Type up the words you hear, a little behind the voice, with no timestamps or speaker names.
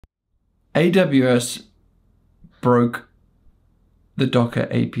AWS broke the Docker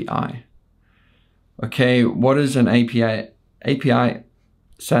API. Okay, what is an API? API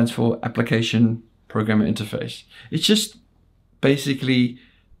stands for Application Programming Interface. It just basically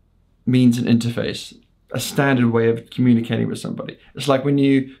means an interface, a standard way of communicating with somebody. It's like when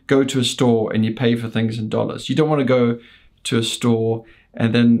you go to a store and you pay for things in dollars. You don't want to go to a store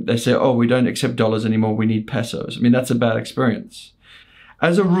and then they say, oh, we don't accept dollars anymore, we need pesos. I mean, that's a bad experience.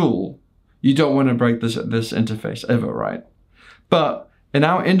 As a rule, you don't want to break this interface ever, right? But in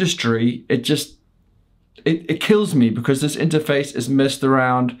our industry, it kills me because this interface is messed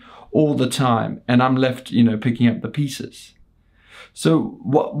around all the time and I'm left, you know, picking up the pieces. So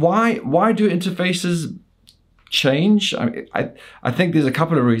why do interfaces change? I think there's a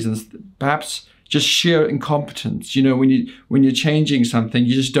couple of reasons. Perhaps just sheer incompetence. You know, when you're changing something,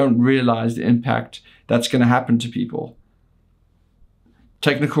 you just don't realize the impact that's going to happen to people.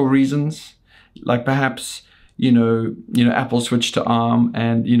 Technical reasons, like perhaps Apple switched to ARM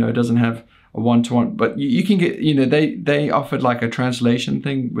and it doesn't have a one-to-one, but you can get, they offered like a translation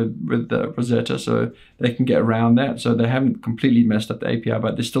thing with the Rosetta, so they can get around that. So they haven't completely messed up the API,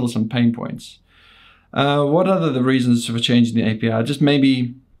 but there's still some pain points. What are the reasons for changing the API? Just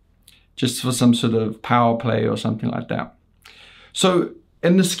maybe just for some sort of power play or something like that. So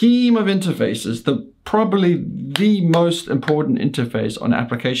in the scheme of interfaces, probably the most important interface on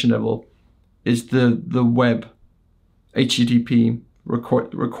application level is the web HTTP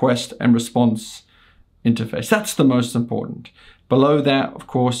request and response interface. That's the most important. Below that, of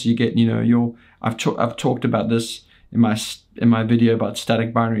course, you get I've talked about this in my video about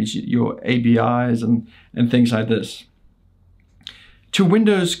static binaries, your ABIs and things like this. To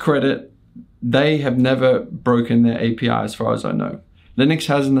Windows' credit, they have never broken their API as far as I know. Linux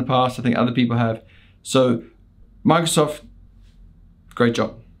has in the past, I think other people have. So Microsoft, great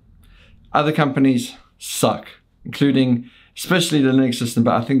job. Other companies suck, including especially the Linux system,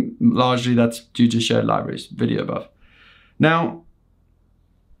 but I think largely that's due to shared libraries, video above. Now,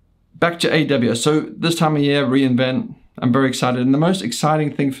 back to AWS. So this time of year, reInvent, I'm very excited. And the most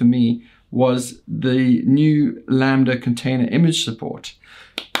exciting thing for me was the new Lambda container image support.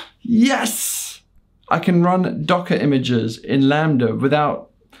 Yes! I can run Docker images in Lambda without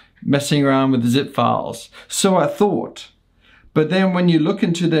messing around with the zip files. So I thought. But then when you look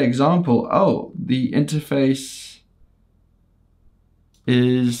into the example, oh, the interface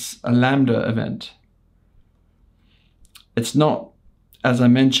is a Lambda event. It's not, as I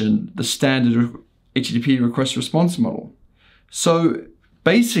mentioned, the standard HTTP request response model. So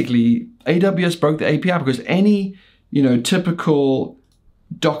basically, AWS broke the API because any, typical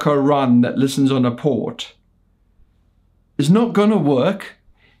Docker run that listens on a port is not going to work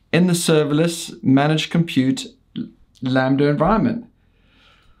in the serverless managed compute Lambda environment.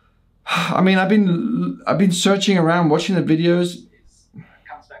 I mean, I've been searching around, watching the videos.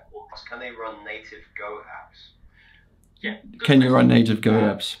 Can they run native Go apps? Yeah. Can you run native Go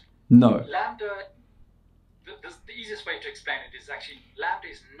apps? No. Lambda, the easiest way to explain it is actually Lambda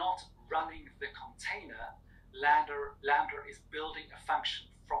is not running the container. Lambda is building a function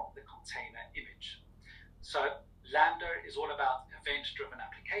from the container image. So Lambda is all about event-driven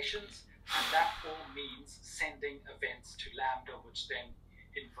applications, and that all means sending events to Lambda, which then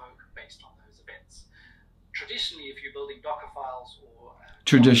invoke based on those events. Traditionally, if you're building Docker files or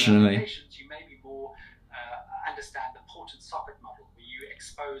applications, you maybe more understand the port and socket model, where you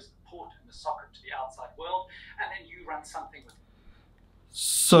expose the port and the socket to the outside world, and then you run something with it.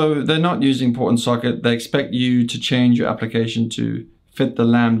 So they're not using port and socket. They expect you to change your application to fit the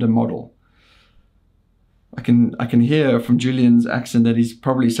Lambda model. I can hear from Julian's accent that he's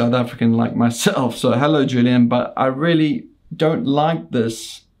probably South African like myself. So hello, Julian, but I really don't like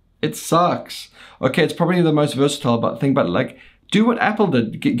this. It sucks. Okay, it's probably the most versatile thing, but like, do what Apple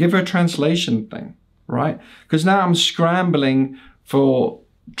did. Give her a translation thing, right? Because now I'm scrambling for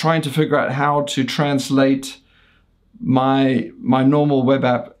trying to figure out how to translate my normal web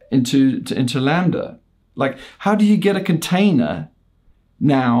app into Lambda. Like, how do you get a container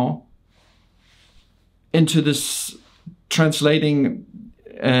now into this translating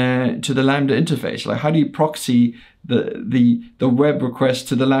to the Lambda interface? Like, how do you proxy the web request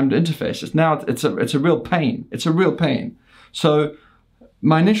to the Lambda interface? It's a real pain. It's a real pain. So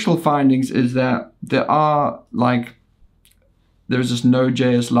my initial findings is that there's this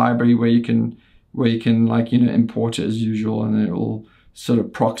Node.js library where you can import it as usual, and it will sort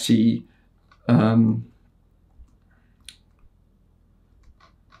of proxy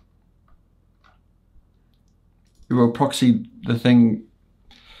it will proxy the thing.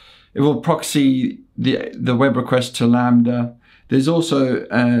 It will proxy the web request to Lambda. There's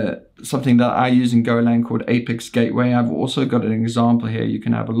also something that I use in Golang called Apex Gateway. I've also got an example here you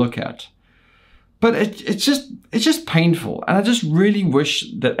can have a look at. But it's just painful. And I just really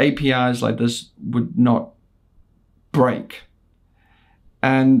wish that APIs like this would not break.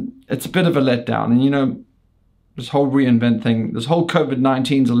 And it's a bit of a letdown. And you know, this whole reinvent thing, this whole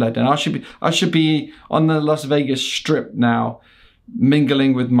COVID-19 is a letdown. I should be on the Las Vegas Strip now,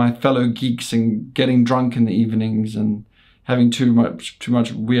 mingling with my fellow geeks and getting drunk in the evenings and having too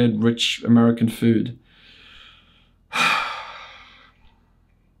much weird, rich American food.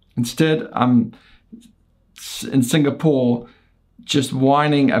 Instead, I'm in Singapore just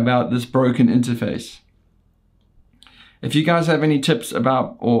whining about this broken interface. If you guys have any tips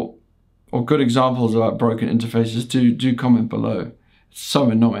about or good examples about broken interfaces, do comment below. It's so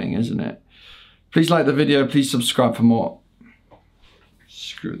annoying, isn't it? Please like the video, please subscribe for more.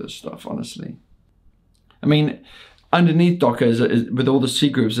 Screw this stuff, honestly. I mean, underneath Docker with all the C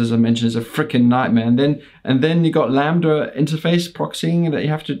groups, as I mentioned, is a freaking nightmare. And then you got Lambda interface proxying that you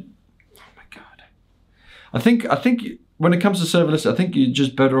have to. Oh my god! I think when it comes to serverless, I think you're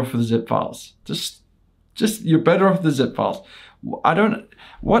just better off with zip files. Just you're better off with the zip files.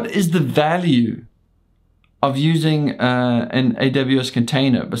 What is the value of using an AWS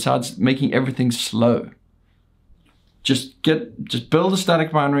container besides making everything slow? Just build a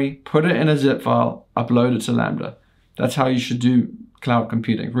static binary, put it in a zip file, upload it to Lambda. That's how you should do cloud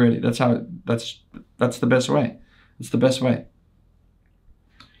computing. Really, that's the best way. It's the best way.